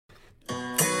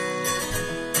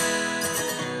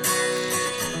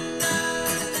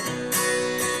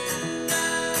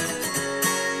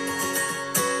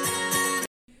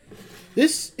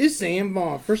This is Sam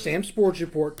Vaughn for Sam Sports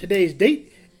Report. Today's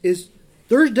date is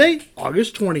Thursday,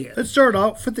 August 20th. Let's start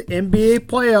off with the NBA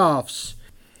playoffs.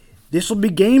 This will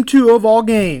be game 2 of all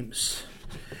games.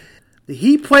 The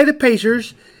Heat play the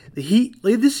Pacers. The Heat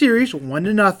lead the series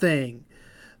 1-0.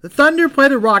 The Thunder play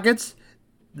the Rockets.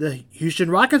 The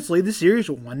Houston Rockets lead the series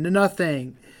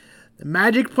 1-0. The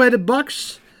Magic play the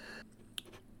Bucks.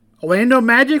 Orlando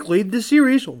Magic lead the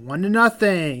series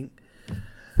 1-0.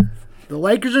 The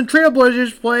Lakers and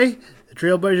Trailblazers play. The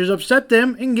Trailblazers upset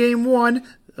them in Game 1.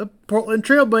 The Portland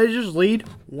Trailblazers lead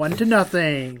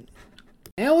 1-0.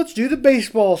 Now let's do the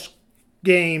baseball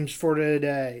games for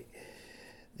today.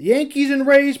 The Yankees and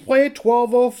Rays play at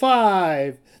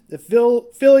 12:05. The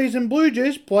Phillies and Blue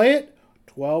Jays play at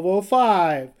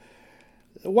 12:05.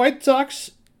 The White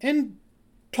Sox and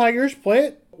Tigers play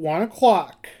at 1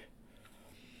 o'clock.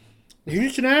 The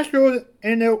Houston Astros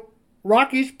and the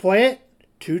Rockies play at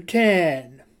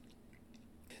 2:10.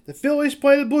 The Phillies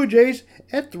play the Blue Jays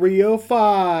at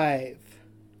 3:05.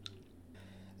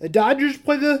 The Dodgers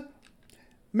play the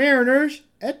Mariners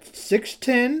at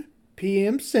 6:10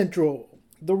 p.m. Central.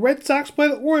 The Red Sox play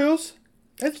the Orioles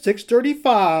at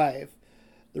 6:35.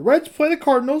 The Reds play the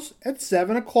Cardinals at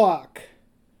 7 o'clock.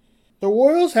 The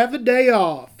Royals have a day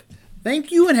off.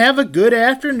 Thank you and have a good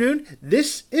afternoon.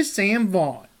 This is Sam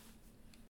Vaughn.